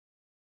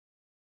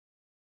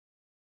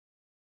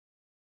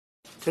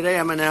Today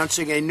I'm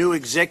announcing a new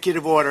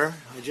executive order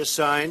I just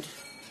signed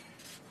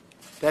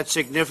that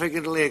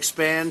significantly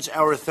expands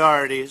our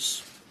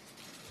authorities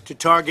to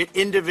target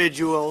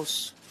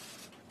individuals,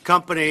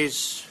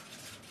 companies,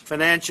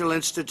 financial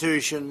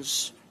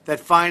institutions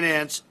that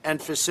finance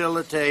and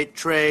facilitate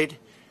trade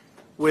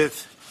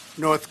with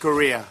North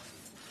Korea.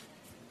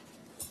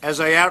 As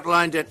I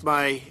outlined at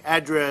my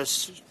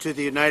address to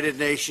the United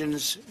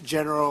Nations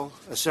General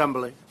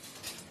Assembly,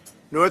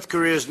 North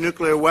Korea's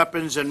nuclear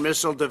weapons and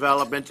missile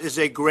development is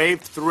a grave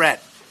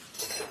threat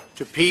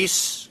to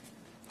peace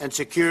and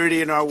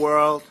security in our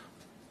world,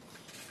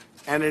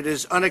 and it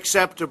is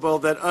unacceptable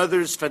that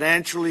others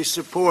financially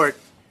support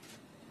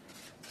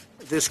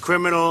this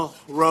criminal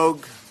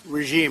rogue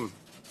regime.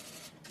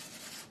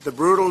 The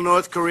brutal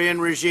North Korean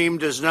regime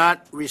does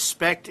not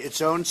respect its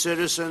own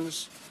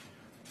citizens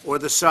or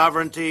the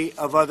sovereignty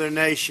of other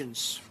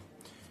nations.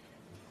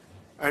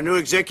 Our new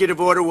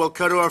executive order will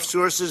cut off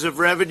sources of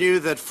revenue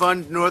that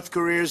fund North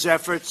Korea's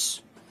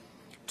efforts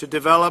to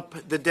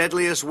develop the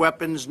deadliest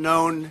weapons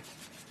known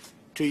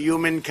to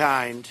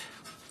humankind.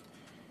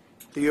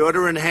 The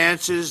order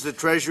enhances the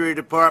Treasury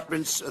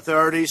Department's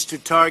authorities to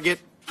target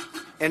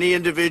any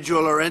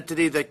individual or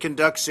entity that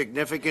conducts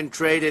significant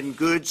trade in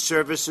goods,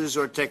 services,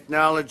 or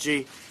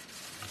technology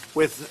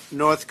with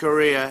North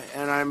Korea.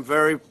 And I'm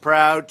very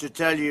proud to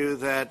tell you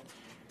that,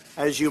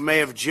 as you may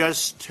have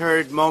just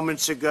heard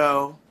moments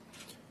ago,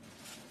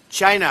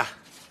 China,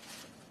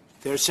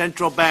 their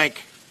central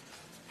bank,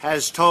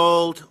 has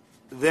told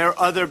their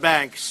other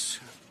banks,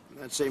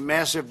 that's a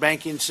massive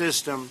banking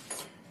system,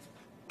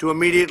 to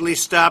immediately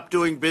stop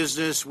doing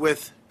business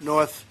with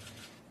North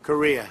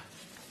Korea.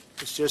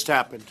 This just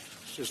happened.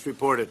 It's just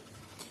reported.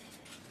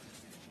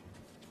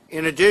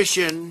 In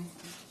addition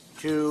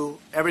to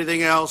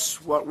everything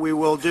else, what we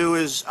will do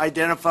is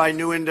identify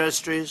new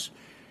industries,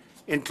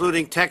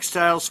 including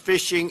textiles,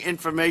 fishing,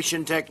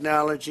 information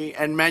technology,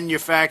 and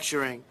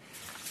manufacturing,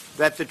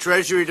 that the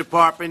Treasury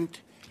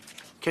Department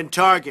can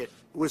target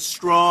with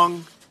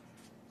strong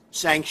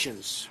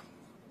sanctions.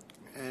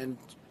 And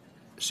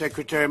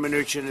Secretary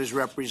Mnuchin is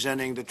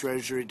representing the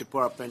Treasury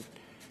Department.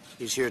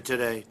 He's here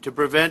today to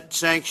prevent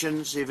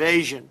sanctions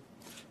evasion.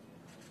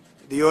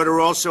 The order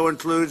also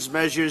includes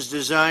measures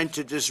designed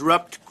to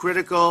disrupt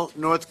critical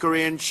North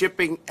Korean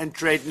shipping and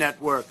trade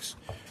networks.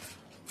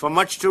 For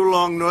much too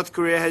long, North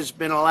Korea has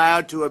been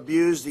allowed to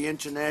abuse the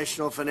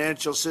international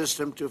financial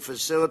system to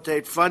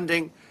facilitate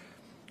funding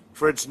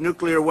for its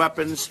nuclear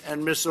weapons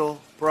and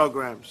missile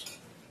programs.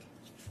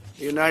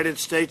 The United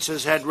States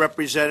has had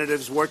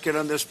representatives working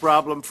on this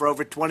problem for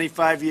over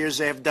 25 years.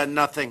 They have done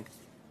nothing.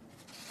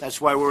 That's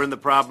why we're in the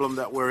problem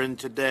that we're in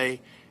today,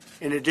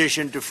 in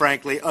addition to,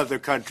 frankly, other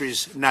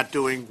countries not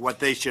doing what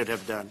they should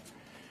have done.